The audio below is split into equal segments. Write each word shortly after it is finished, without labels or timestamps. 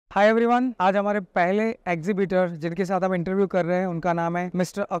Hi everyone, आज हमारे पहले एग्जीबिटर जिनके साथ हम इंटरव्यू कर रहे हैं उनका नाम है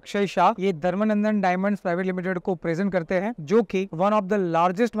मिस्टर अक्षय शाह। ये धर्मानंदन डायमंड्स प्राइवेट लिमिटेड को प्रेजेंट करते हैं, जो कि one of the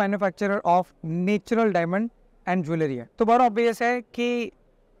largest manufacturer of natural diamond and jewellery है। तो बहुत ऑब्वियस है कि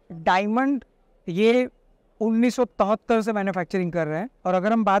डायमंड ये 1973 से मैन्युफैक्चरिंग कर रहे हैं। और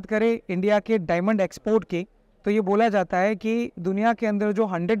अगर हम बात करें इंडिया के डायमंड एक्सपोर्ट की, तो ये बोला जाता है कि दुनिया के अंदर जो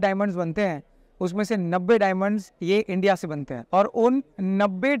 100 डायमंड्स बनते हैं उसमें से 90 डायमंड्स ये इंडिया से बनते हैं, और उन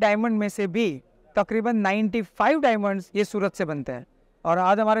 90 डायमंड में से भी तकरीबन 95 डायमंड्स ये सूरत से बनते हैं। और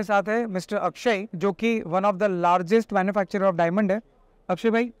आज हमारे साथ है मिस्टर अक्षय, जो कि one of the largest manufacturer of diamond है। अक्षय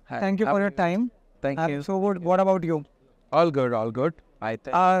भाई, thank you for your time. Thank you. So what about you? All good, all good. I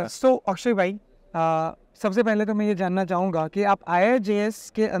think. सो अक्षय भाई, सबसे पहले तो मैं ये जानना चाहूँगा कि आप iiJS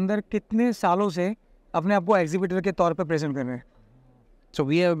के अंदर कितने सालों से अपने आप को एग्जीबिटर के तौर पर प्रेजेंट कर रहे हैं? So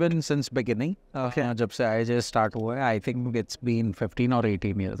we have been since beginning. जब से iiJS start हुआ है, I think it's been 15 or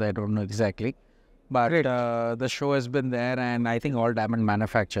 18 years. I don't know exactly, but the show has been there, and I think all diamond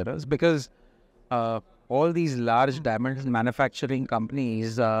manufacturers, because all these large diamond manufacturing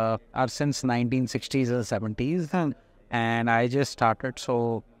companies are since 1960s or 70s, and I just started, so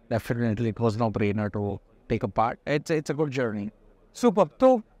definitely it was no brainer to take a part. It's a good journey. Super.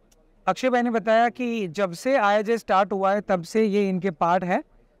 तो अक्षय भाई ने बताया कि जब से iiJS start हुआ है तब से ये इनके पार्ट है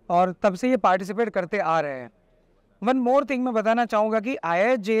और तब से ये पार्टिसिपेट करते आ रहे हैं। वन मोर थिंग मैं बताना चाहूँगा कि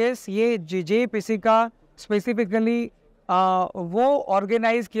iiJS ये JJPC का स्पेसिफिकली वो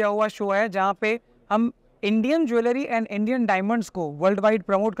ऑर्गेनाइज किया हुआ शो है जहाँ पे हम Indian jewellery and Indian diamonds को वर्ल्ड वाइड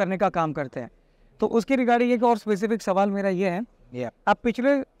प्रमोट करने का काम करते हैं। तो उसके रिगार्डिंग एक और स्पेसिफिक सवाल मेरा ये है, आप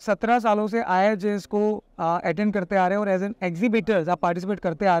पिछले 17 सालों से iiJS को अटेंड करते आ रहे हैं और एज एन एग्जीबिटर्स आप पार्टिसिपेट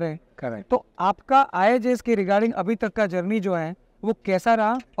करते आ रहे हैं। Correct. तो आपका iiJS के रिगार्डिंग अभी तक का जर्नी जो है वो कैसा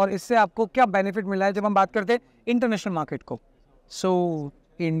रहा और इससे आपको क्या बेनिफिट मिला है जब हम बात करते हैं इंटरनेशनल मार्केट को? So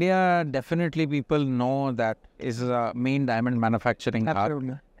India, definitely people know that is a main diamond manufacturing hub,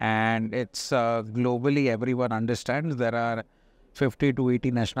 Absolutely. and it's globally everyone understands there are 50 to 80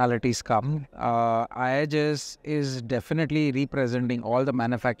 nationalities come. iiJS is definitely representing all the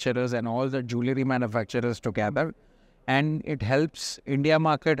manufacturers and all the jewelry manufacturers together, and it helps India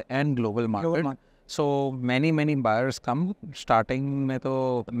market and global market. So many buyers come, starting with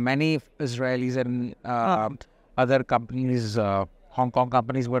many Israelis and other companies, Hong Kong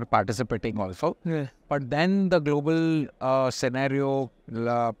companies were participating also. Yeah. But then the global scenario,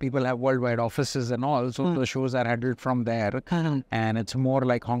 people have worldwide offices and all, so the shows are handled from there, and it's more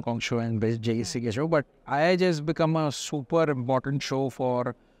like Hong Kong show and JEC show. But iiJS become a super important show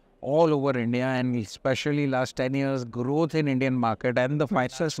for all over India, and especially last 10 years growth in Indian market and the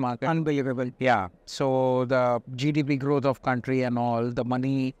finance market. Unbelievable. Yeah, so the GDP growth of country and all, the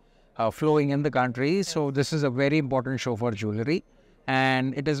money flowing in the country. So this is a very important show for jewelry.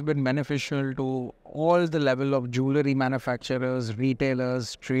 And it has been beneficial to all the level of jewelry manufacturers,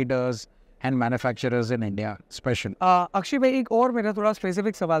 retailers, traders, and manufacturers in India, especially. Akshay भाई, एक और मेरा थोड़ा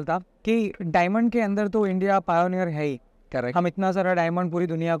specific सवाल था कि diamond के अंदर तो इंडिया पायोनियर है ही। Correct. हम इतना सारा डायमंड पूरी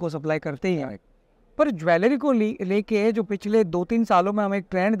दुनिया को सप्लाई करते ही हैं, पर ज्वेलरी को लेके जो पिछले 2-3 सालों में हमें एक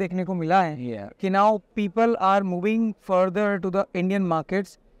ट्रेंड देखने को मिला है कि now people are moving further to the Indian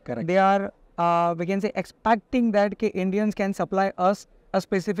markets. Correct. They are we can say expecting that कि Indians can supply us a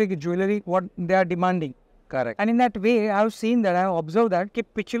specific jewelry what they are demanding. Correct. And in that way I have seen that, I have observed that कि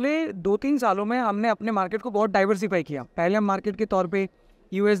पिछले 2-3 सालों में हमने अपने market को बहुत diversify किया। पहले हम मार्केट के तौर पे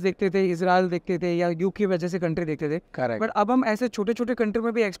यूएस देखते थे, इजराइल देखते थे, या यूके वजह से कंट्री देखते थे। Correct. बट अब हम ऐसे छोटे छोटे कंट्री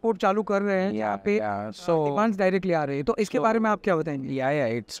में भी एक्सपोर्ट चालू कर रहे हैं जहाँ पे So डिमांड्स डायरेक्टली आ रही है। तो इसके बारे में आप क्या बताएंगे?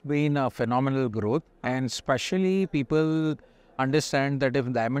 yeah, it's been a phenomenal growth, and especially people understand that if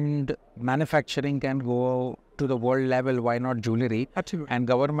diamond manufacturing can go to the world level, why not jewelry? Absolutely. And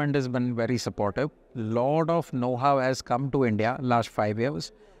government has been very supportive. Lot of know-how has come to India last 5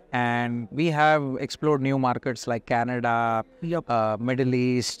 years, and we have explored new markets like Canada, Middle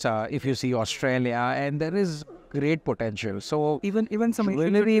East, if you see Australia, and there is great potential. So even some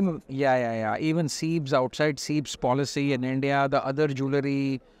jewelry, even SEEBs, outside SEEBs policy in India, the other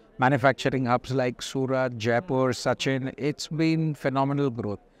jewelry manufacturing hubs like Surat, Jaipur, Sachin, it's been phenomenal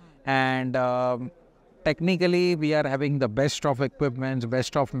growth. And technically we are having the best of equipments,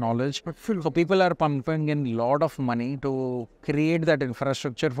 best of knowledge. So people are pumping in a lot of money to create that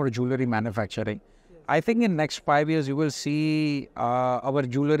infrastructure for jewelry manufacturing. I think in next 5 years you will see our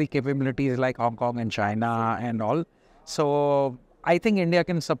jewelry capabilities like Hong Kong and China and all. So I think India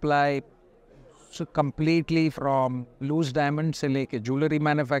can supply completely from loose diamonds se leke jewelry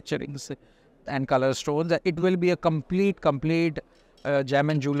manufacturing and color stones. It will be a complete gem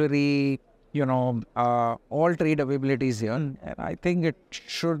and jewelry all trade availabilities here. And I think it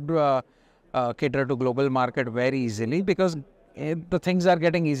should cater to global market very easily because the things are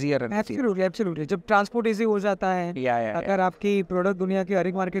getting easier and Absolutely, absolutely. जब transport easy हो जाता है, अगर आपकी product दुनिया के हर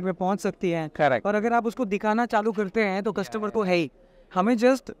एक market में पहुंच सकती है, Correct. और अगर आप उसको दिखाना चालू करते हैं तो कस्टमर को है ही, हमें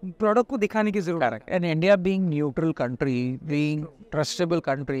जस्ट प्रोडक्ट को दिखाने की जरूरत है. Correct. And India being neutral country, being trustable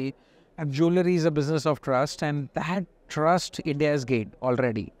country, and jewelry is a business of trust, and that trust India has gained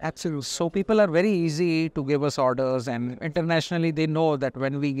already. Absolutely. So people are very easy to give us orders, and internationally they know that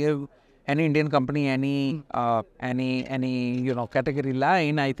when we give any Indian company any category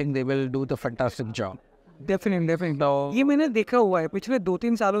line, I think they will do the fantastic job. Definitely तो ये मैंने देखा हुआ है पिछले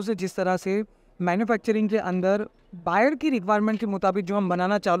 2-3 सालों से, जिस तरह से मैन्युफैक्चरिंग के अंदर बायर की रिक्वायरमेंट के मुताबिक जो हम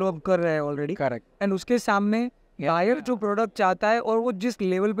बनाना चालू अब कर रहे हैं ऑलरेडी, करेक्ट, एंड उसके सामने बायर जो प्रोडक्ट चाहता है और वो जिस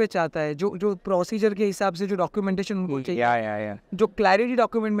लेवल पे चाहता है, जो प्रोसीजर के हिसाब से जो डॉक्यूमेंटेशन उनको चाहिए, जो क्लैरिटी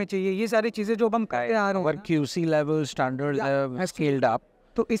डॉक्यूमेंट में चाहिए, ये सारी चीजें जो हम करते आ रहे हैं, QC level standards have scaled up.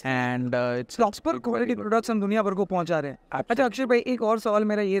 तो इस and it's proper quality products हम दुनिया भर को पहुंचा रहे हैं. अच्छा अक्षय भाई, एक और सवाल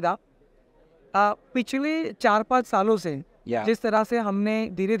मेरा ये था, पिछले 4-5 सालों से जिस तरह से हमने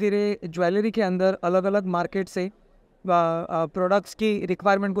धीरे धीरे ज्वेलरी के अंदर अलग अलग मार्केट से प्रोडक्ट्स की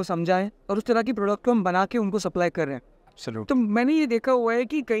रिक्वायरमेंट को समझा है और उस तरह की प्रोडक्ट को हम बना के उनको सप्लाई कर रहे हैं, तो मैंने ये देखा हुआ है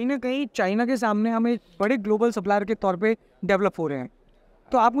कि कहीं ना कहीं चाइना के सामने हमें बड़े ग्लोबल सप्लायर के तौर पे डेवलप हो रहे हैं.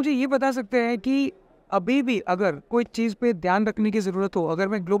 तो आप मुझे ये बता सकते हैं कि अभी भी अगर कोई चीज़ पे ध्यान रखने की ज़रूरत हो, अगर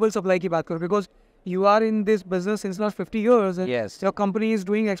मैं ग्लोबल सप्लाई की बात करूँ, because you are in this business since last 50 years and yes, your company is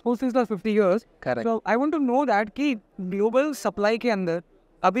doing exports since last 50 years. Correct. So I want to know that कि global supply के अंदर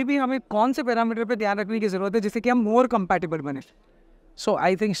अभी भी हमें कौन से पैरामीटर पे ध्यान रखने की ज़रूरत है जिससे कि हम more compatible बने. So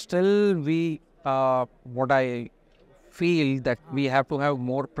I think still we what I feel that we have to have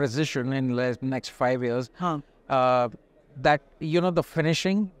more precision in the next 5 years. That the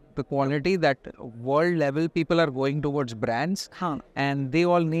finishing, the quality, that world level people are going towards brands, and they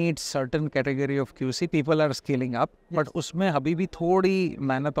all need certain category of QC. People are scaling up, but उसमें अभी भी थोड़ी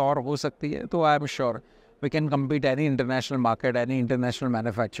मेहनत और हो सकती है. तो I am sure we can compete any international market, any international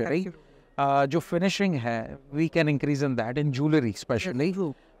manufacturing. जो finishing है, we can increase in that, in jewelry especially.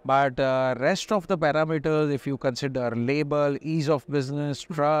 But rest of the parameters, if you consider label, ease of business,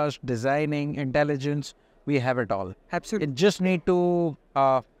 trust, designing, intelligence, we have it all. Absolutely. It just need to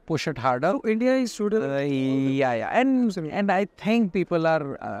push it harder. So India is suitable. And I think people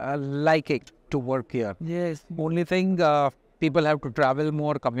are liking to work here. Yes. Only thing, people have to travel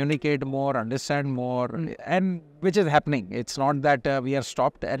more, communicate more, understand more, and which is happening. It's not that we are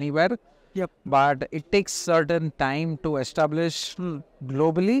stopped anywhere. Yep. But it takes certain time to establish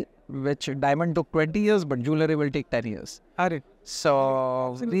globally, which diamond took 20 years, but jewelry will take 10 years.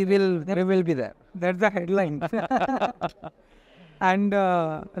 So we will be there. That's the headline. And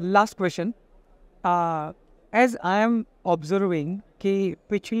last question. As I am observing कि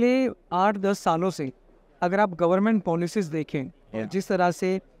पिछले 8-10 सालों से अगर आप government policies देखें, जिस तरह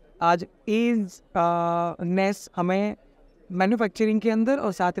से आज ईज नेस हमें मैन्युफैक्चरिंग के अंदर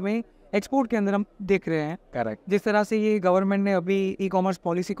और साथ में एक्सपोर्ट के अंदर हम देख रहे हैं. करेक्ट. जिस तरह से ये गवर्नमेंट ने अभी ई-कॉमर्स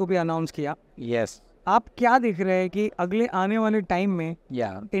पॉलिसी को भी अनाउंस किया. यस. आप क्या देख रहे हैं कि अगले आने वाले टाइम में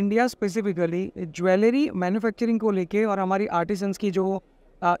इंडिया स्पेसिफिकली ज्वेलरी मैन्युफैक्चरिंग को लेके और हमारी आर्टिसंस की जो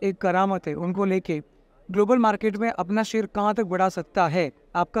एक करामत है उनको लेके ग्लोबल मार्केट में अपना शेयर कहाँ तक बढ़ा सकता है?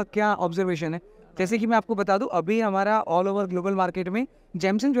 आपका क्या ऑब्जर्वेशन है? जैसे कि मैं आपको बता दूं, अभी हमारा ऑल ओवर ग्लोबल मार्केट में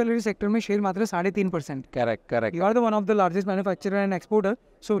जेम्स एंड ज्वेलरी सेक्टर में शेयर मात्र 3.5%. Correct. You are the one of the largest manufacturer and exporter.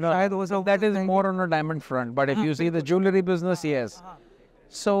 So that is more on a diamond front. But if you see the jewelry business, yes.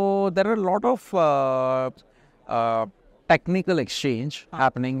 So there are a lot of technical exchange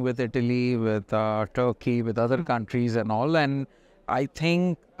happening with Italy, with Turkey, with other countries and all. And I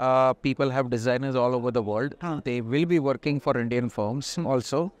think people have designers all over the world. They will be working for Indian firms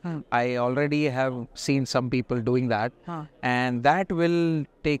also. I already have seen some people doing that. And that will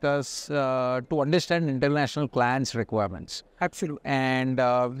take us to understand international clients' requirements. Absolutely. And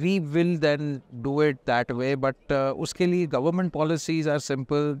we will then do it that way. But uske liye government policies are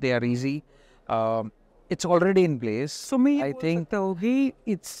simple. They are easy. It's already in place. So I think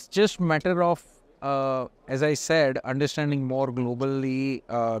it's just matter of as I said, understanding more globally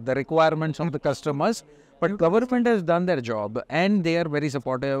the requirements of the customers. But government has done their job and they are very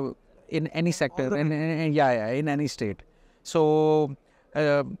supportive in any sector, in any state. So,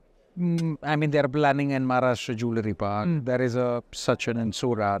 I mean, they are planning in Maharashtra Jewellery Park. There is a Sachin in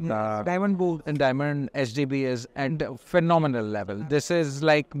Surat. Diamond Bourse. And Diamond SDB is at a phenomenal level. This is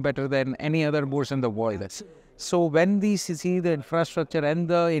like better than any other bourse in the world. So when we see the infrastructure and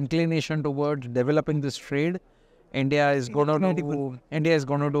the inclination towards developing this trade, India is going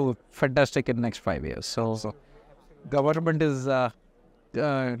to do fantastic in next 5 years. So government is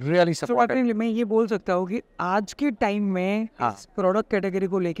really So supporting. definitely मैं ये बोल सकता हूँ कि आज के time में इस प्रोडक्ट कैटेगरी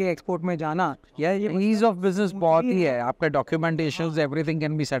को लेके एक्सपोर्ट में जाना Yeah, ease of business बहुत ही है. आपका documentations, everything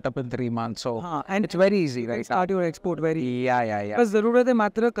can be set up in 3 months. So and it's very easy, right? start your export very Yeah. बस जरूरत है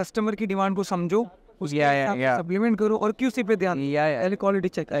मात्र कस्टमर की डिमांड को समझो, Yeah. सप्लीमेंट करो और QC पे ध्यान Yeah. पहले क्वालिटी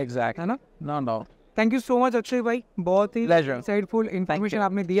चेक Exactly. है ना. No. Thank you so much Akshay भाई, बहुत ही Pleasure. इंसाइटफुल इन्फॉर्मेशन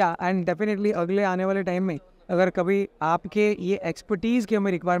आपने दिया. एंड डेफिनेटली अगले आने वाले टाइम में अगर कभी आपके ये एक्सपर्टीज की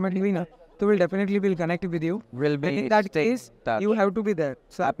हमें रिक्वायरमेंट हुई ना तो will definitely will connect with you. Will be In that case, you have to be there.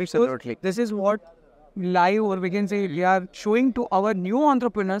 So Absolutely. this is what live, or we can say we are showing to our new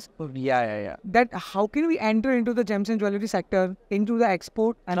entrepreneurs Yeah. that how can we enter into the gems and jewelry sector, into the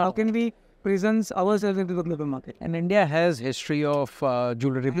export, and how can we present ourselves into the global market. And India has history of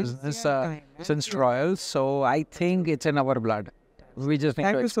jewelry business since royals. So I think it's in our blood. We just need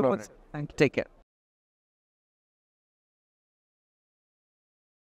Thank to you so explore much. it. Thank you. Take care.